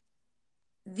use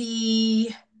the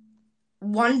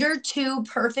Wonder 2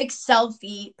 Perfect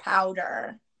Selfie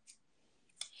powder.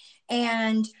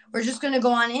 And we're just going to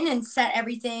go on in and set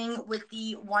everything with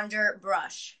the Wonder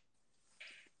brush.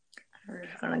 We're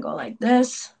just going to go like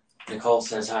this. Nicole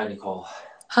says hi, Nicole.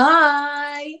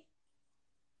 Hi.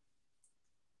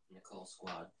 Nicole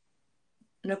Squad.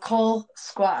 Nicol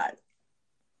Squad.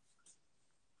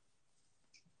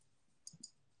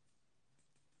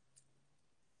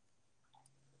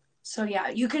 So yeah,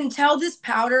 you can tell this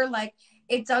powder, like,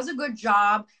 it does a good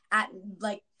job at,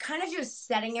 like, kind of just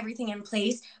setting everything in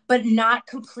place, but not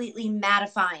completely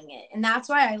mattifying it. And that's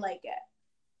why I like it.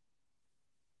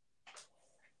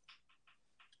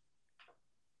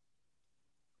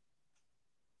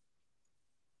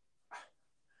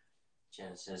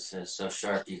 Genesis says, so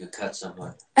sharp you could cut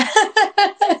someone.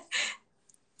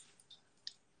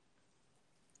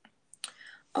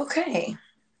 Okay.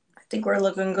 I think we're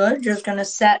looking good. Just going to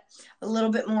set a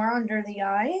little bit more under the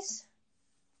eyes.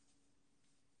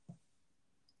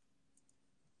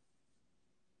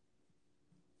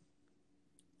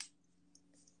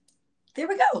 There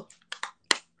we go.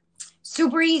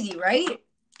 Super easy, right?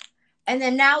 And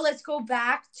then now let's go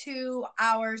back to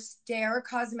our Stare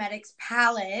Cosmetics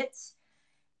palette.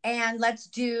 And let's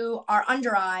do our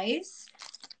under eyes.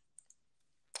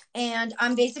 And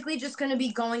I'm basically just going to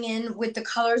be going in with the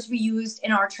colors we used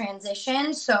in our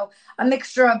transition. So a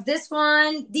mixture of this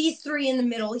one, these three in the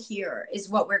middle here is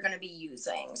what we're going to be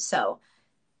using. So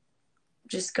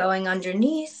just going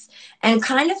underneath and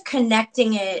kind of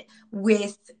connecting it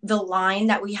with the line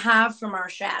that we have from our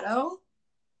shadow.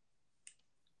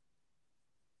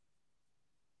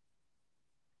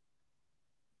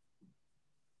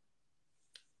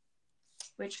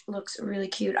 Which looks really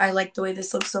cute. I like the way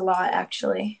this looks a lot,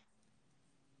 actually.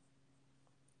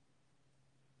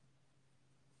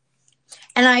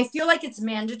 And I feel like it's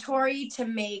mandatory to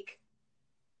make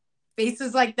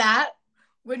faces like that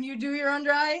when you do your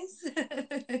under eyes.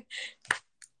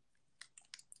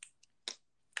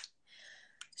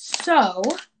 So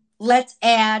let's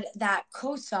add that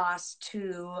co-sauce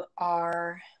to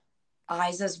our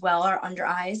eyes as well, our under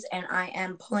eyes. And I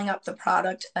am pulling up the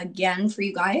product again for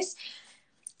you guys.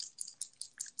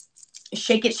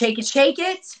 Shake it, shake it, shake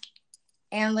it.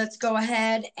 And let's go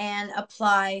ahead and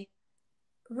apply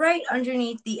right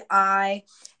underneath the eye.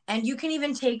 And you can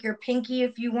even take your pinky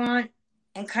if you want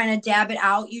and kind of dab it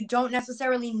out. You don't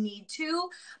necessarily need to,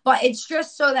 but it's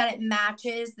just so that it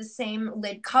matches the same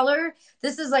lid color.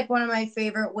 This is like one of my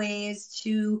favorite ways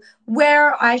to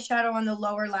wear eyeshadow on the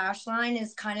lower lash line,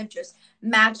 is kind of just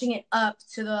matching it up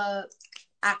to the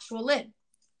actual lid.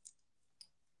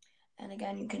 And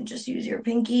again, you can just use your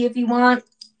pinky if you want.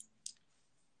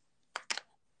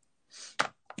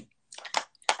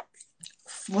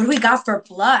 What do we got for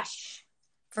blush?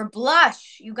 For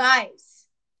blush, you guys,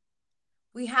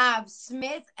 we have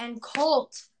Smith &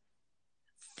 Colt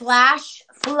Flash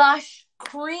Flush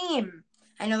Cream.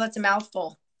 I know that's a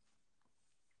mouthful.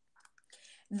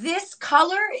 This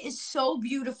color is so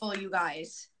beautiful, you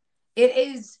guys. It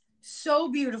is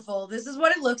so beautiful. This is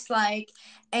what it looks like.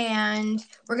 And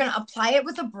we're going to apply it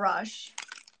with a brush.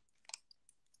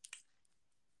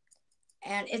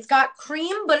 And it's got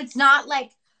cream, but it's not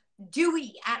like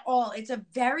dewy at all. It's a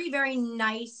very, very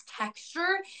nice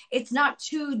texture. It's not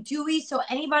too dewy. So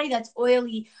anybody that's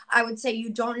oily, I would say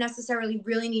you don't necessarily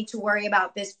really need to worry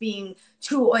about this being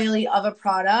too oily of a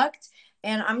product.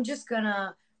 And I'm just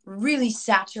gonna really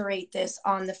saturate this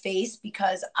on the face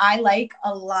because I like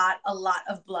a lot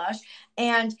of blush.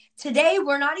 And today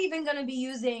we're not even going to be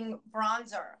using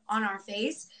bronzer on our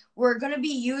face. We're going to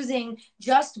be using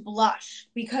just blush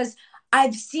because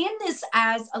I've seen this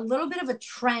as a little bit of a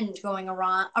trend going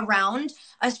around,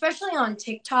 especially on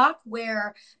TikTok,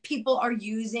 where people are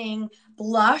using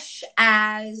blush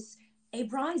as a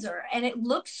bronzer, and it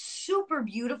looks super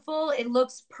beautiful. It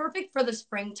looks perfect for the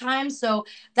springtime. So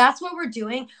that's what we're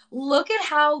doing. Look at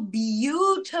how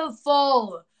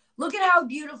beautiful. Look at how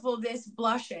beautiful this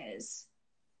blush is.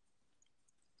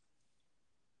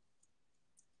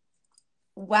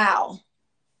 Wow.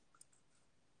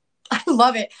 I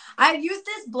love it. I've used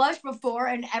this blush before,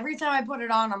 and every time I put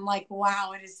it on, I'm like,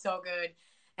 wow, it is so good.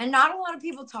 And not a lot of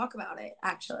people talk about it,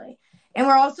 actually. And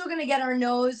we're also going to get our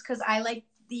nose because I like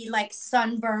the like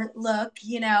sunburnt look,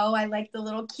 you know. I like the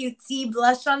little cutesy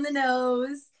blush on the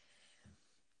nose.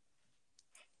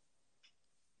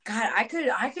 God, I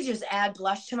could just add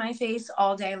blush to my face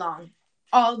all day long.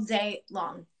 All day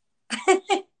long.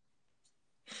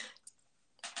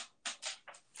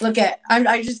 Look at,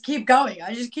 I just keep going.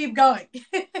 I just keep going.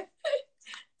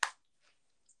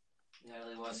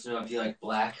 Natalie wants to know if you like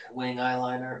black wing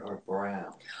eyeliner or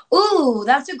brown. Ooh,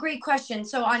 that's a great question.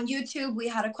 So on YouTube, we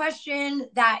had a question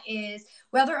that is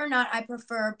whether or not I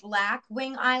prefer black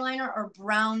wing eyeliner or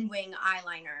brown wing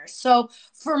eyeliner. So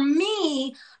for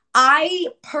me, I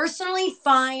personally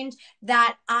find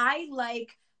that I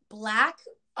like black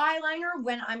eyeliner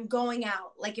when I'm going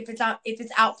out. Like if it's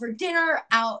out for dinner,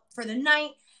 out for the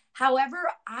night. However,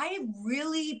 I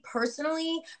really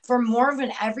personally, for more of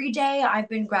an everyday, I've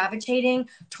been gravitating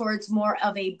towards more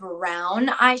of a brown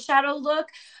eyeshadow look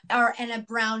and a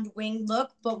brown wing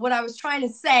look. But what I was trying to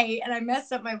say, and I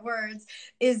messed up my words,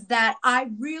 is that I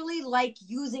really like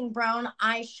using brown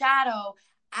eyeshadow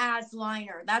as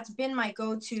liner. That's been my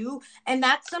go-to, and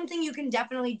that's something you can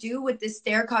definitely do with this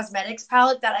Stare Cosmetics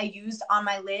palette that I used on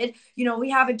my lid. You know, we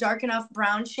have a dark enough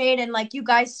brown shade, and like you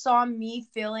guys saw me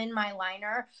fill in my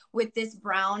liner with this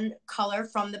brown color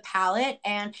from the palette,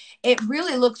 and it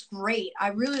really looks great. I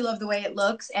really love the way it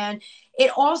looks, and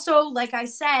it also, like I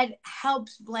said,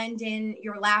 helps blend in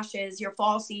your lashes, your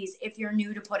falsies, if you're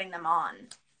new to putting them on.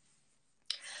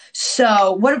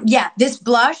 So this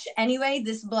blush, anyway,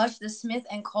 the Smith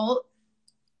 & Colt,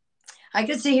 I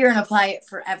could sit here and apply it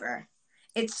forever.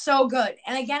 It's so good.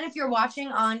 And again, if you're watching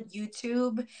on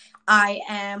YouTube, I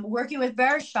am working with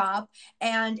Verishop,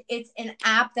 and it's an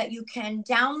app that you can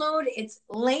download. It's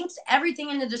linked, everything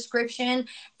in the description.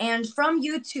 And from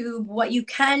YouTube, what you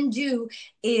can do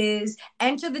is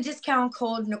enter the discount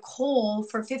code Nicol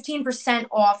for 15%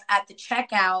 off at the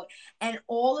checkout. And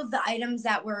all of the items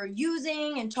that we're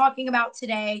using and talking about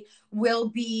today will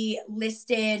be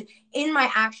listed in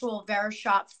my actual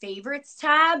Verishop favorites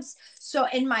tabs. So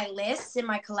in my list, in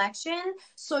my collection,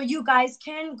 so you guys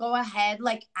can go ahead,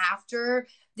 like after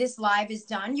this live is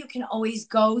done, you can always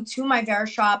go to my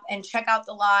Verishop and check out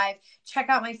the live, check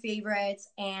out my favorites,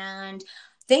 and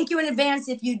thank you in advance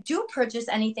if you do purchase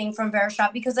anything from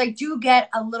Verishop, because I do get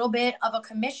a little bit of a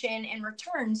commission in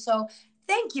return. So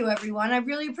thank you, everyone. I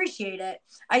really appreciate it.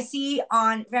 I see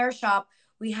on Verishop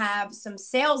we have some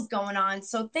sales going on,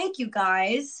 so thank you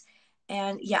guys.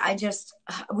 And yeah,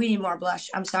 we need more blush.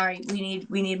 I'm sorry. We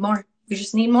need more. We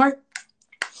just need more.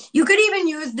 You could even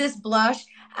use this blush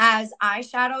as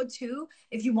eyeshadow too.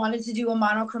 If you wanted to do a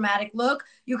monochromatic look,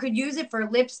 you could use it for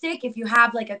lipstick if you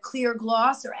have like a clear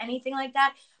gloss or anything like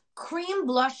that. Cream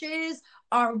blushes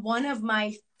are one of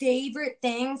my favorite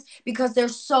things because they're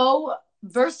so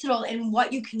versatile in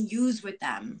what you can use with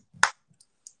them.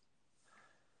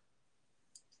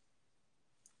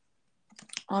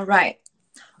 All right.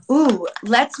 Ooh,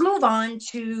 let's move on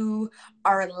to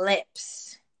our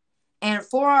lips. And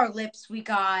for our lips, we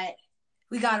got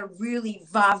a really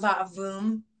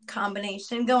va-va-voom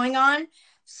combination going on.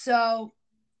 So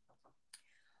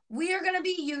we are going to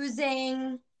be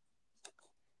using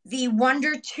the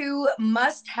Wonder 2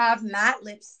 Must Have Matte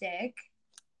Lipstick.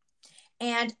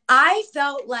 And I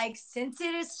felt like since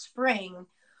it is spring,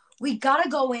 we got to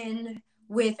go in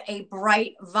with a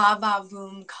bright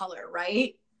va-va-voom color,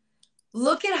 right?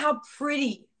 Look at how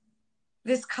pretty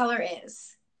this color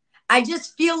is. I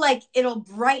just feel like it'll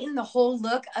brighten the whole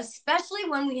look, especially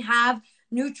when we have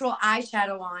neutral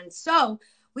eyeshadow on. So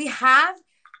we have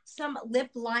some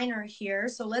lip liner here.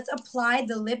 So let's apply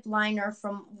the lip liner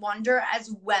from Wonder as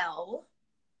well.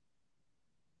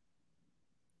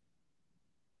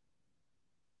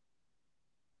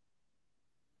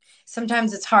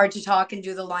 Sometimes it's hard to talk and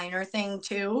do the liner thing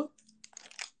too.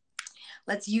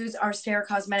 Let's use our Stare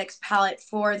Cosmetics palette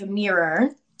for the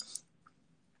mirror.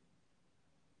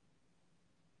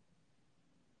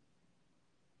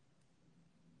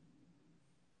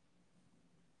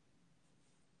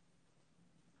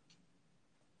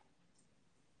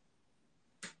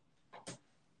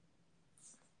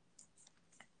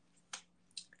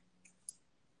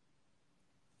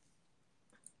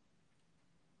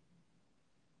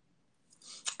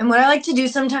 And what I like to do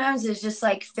sometimes is just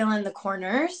like fill in the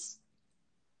corners.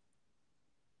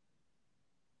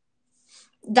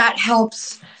 That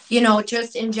helps, you know,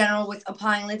 just in general with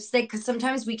applying lipstick, because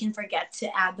sometimes we can forget to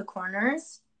add the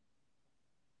corners.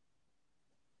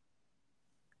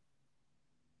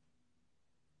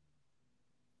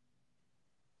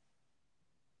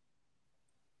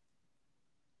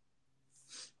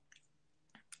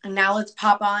 And now let's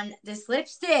pop on this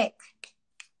lipstick.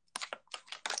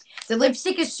 The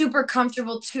lipstick is super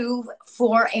comfortable too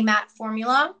for a matte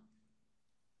formula.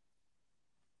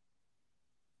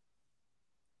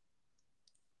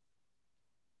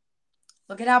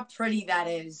 Look at how pretty that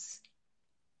is.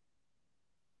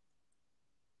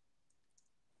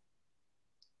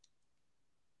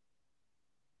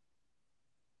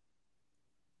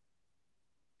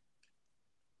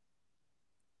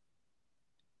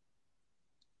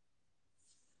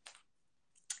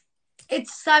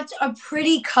 It's such a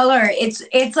pretty color. It's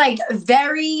like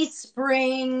very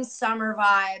spring, summer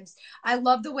vibes. I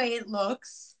love the way it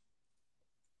looks.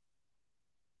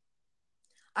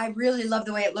 I really love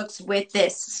the way it looks with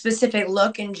this specific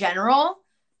look in general,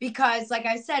 because like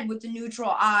I said, with the neutral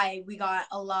eye, we got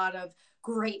a lot of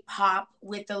great pop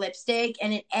with the lipstick,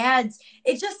 and it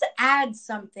just adds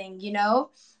something, you know?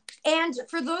 And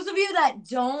for those of you that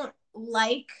don't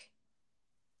like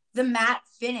the matte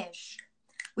finish,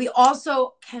 we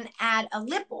also can add a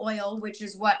lip oil, which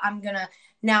is what I'm going to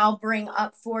now bring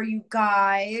up for you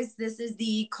guys. This is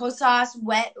the Kosas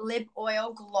Wet Lip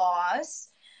Oil Gloss.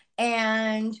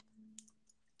 And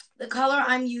the color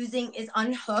I'm using is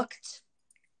Unhooked.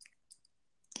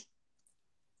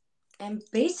 And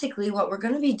basically what we're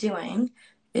going to be doing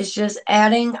is just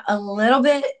adding a little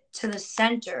bit to the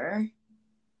center.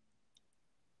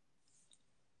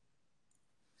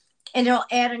 And it'll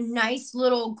add a nice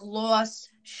little gloss,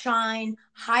 shine,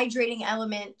 hydrating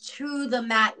element to the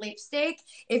matte lipstick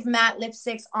if matte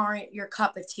lipsticks aren't your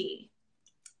cup of tea.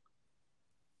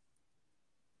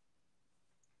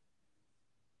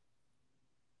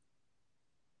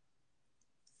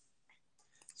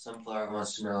 Sunflower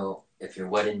wants to know if your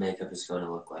wedding makeup is going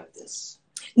to look like this.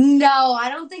 No, I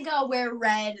don't think I'll wear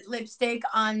red lipstick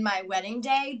on my wedding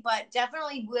day, but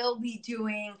definitely will be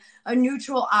doing a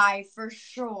neutral eye for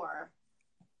sure.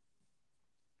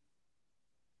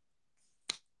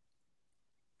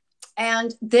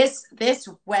 And this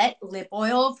wet lip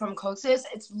oil from Kosas,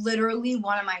 it's literally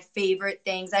one of my favorite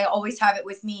things. I always have it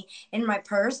with me in my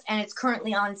purse, and it's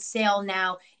currently on sale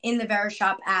now in the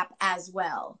Verishop app as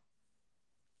well.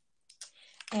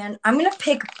 And I'm going to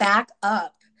pick back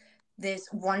up this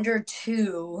Wonder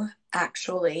 2,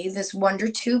 actually, this Wonder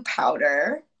 2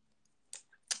 powder.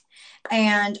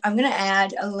 And I'm going to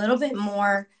add a little bit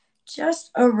more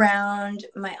just around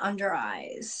my under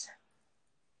eyes.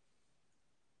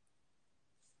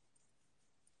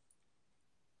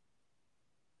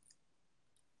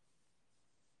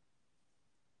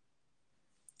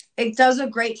 It does a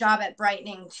great job at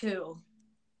brightening too.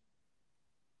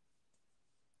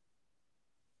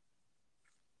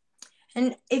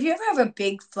 And if you ever have a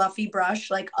big fluffy brush,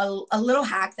 like a little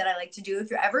hack that I like to do, if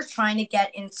you're ever trying to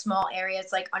get in small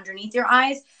areas like underneath your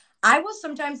eyes, I will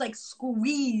sometimes like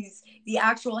squeeze the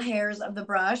actual hairs of the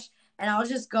brush, and I'll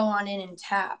just go on in and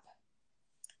tap.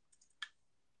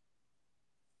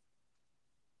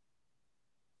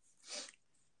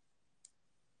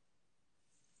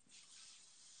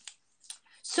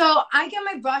 So I get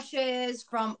my brushes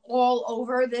from all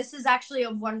over. This is actually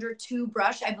a Wonder 2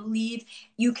 brush. I believe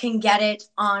you can get it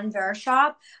on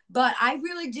Verishop. But I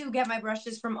really do get my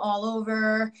brushes from all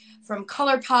over, from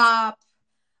ColourPop,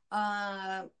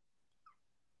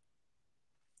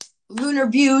 Lunar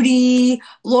Beauty,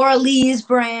 Laura Lee's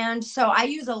brand. So I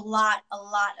use a lot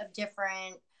of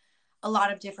different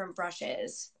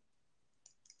brushes.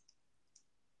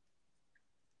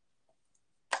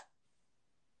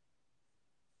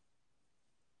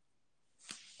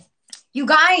 You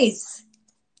guys,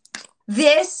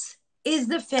 this is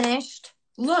the finished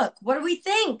look. What do we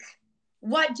think?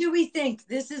 What do we think?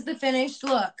 This is the finished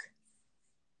look.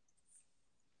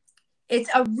 It's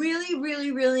a really,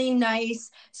 really, really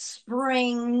nice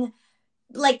spring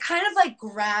like kind of like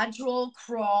gradual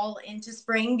crawl into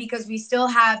spring because we still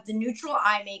have the neutral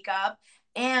eye makeup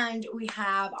and we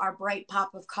have our bright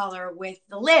pop of color with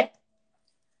the lip.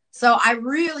 So I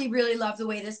really, really love the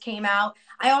way this came out.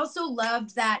 I also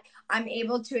loved that I'm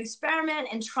able to experiment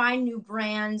and try new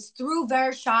brands through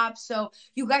Verishop. So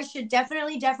you guys should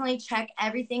definitely, definitely check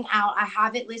everything out. I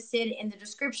have it listed in the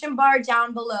description bar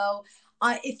down below.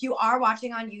 If you are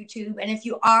watching on YouTube and if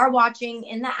you are watching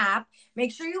in the app,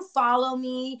 make sure you follow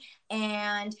me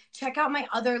and check out my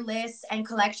other lists and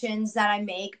collections that I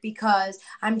make because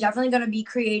I'm definitely going to be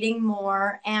creating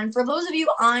more. And for those of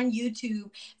you on YouTube,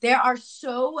 there are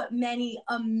so many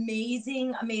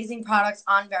amazing, amazing products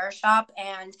on Verishop,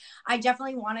 and I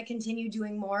definitely want to continue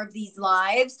doing more of these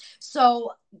lives.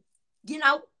 So,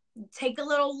 take a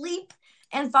little leap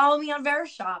and follow me on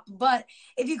Verishop. But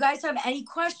if you guys have any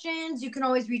questions, you can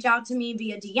always reach out to me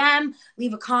via DM,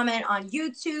 leave a comment on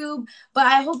YouTube. But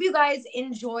I hope you guys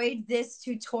enjoyed this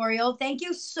tutorial. Thank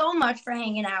you so much for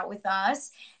hanging out with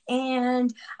us,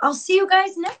 and I'll see you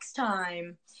guys next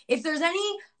time. If there's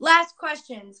any last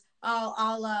questions,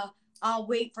 I'll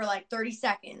wait for like 30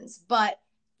 seconds. But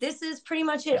this is pretty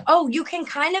much it. Oh, you can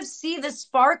kind of see the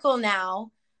sparkle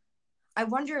now. I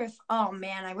wonder if, oh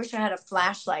man, I wish I had a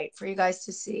flashlight for you guys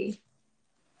to see.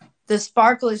 The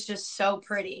sparkle is just so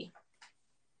pretty.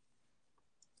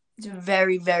 It's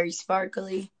very, very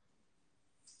sparkly.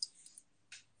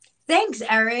 Thanks,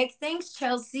 Eric. Thanks,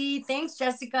 Chelsea. Thanks,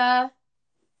 Jessica.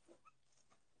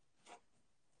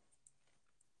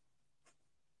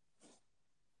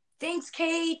 Thanks,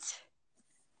 Kate.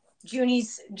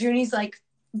 Junie's like,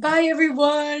 bye,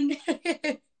 everyone.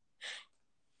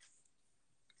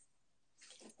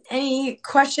 Any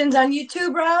questions on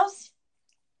YouTube, Rouse?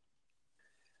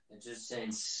 I'm just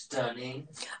saying stunning.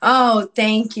 Oh,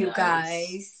 thank you, Nice.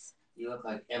 guys. You look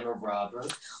like Emma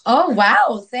Roberts. Oh,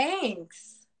 wow.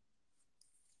 Thanks.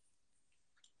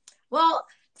 Well,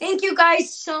 thank you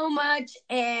guys so much.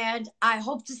 And I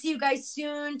hope to see you guys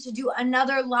soon to do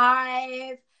another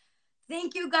live.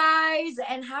 Thank you guys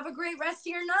and have a great rest of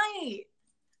your night.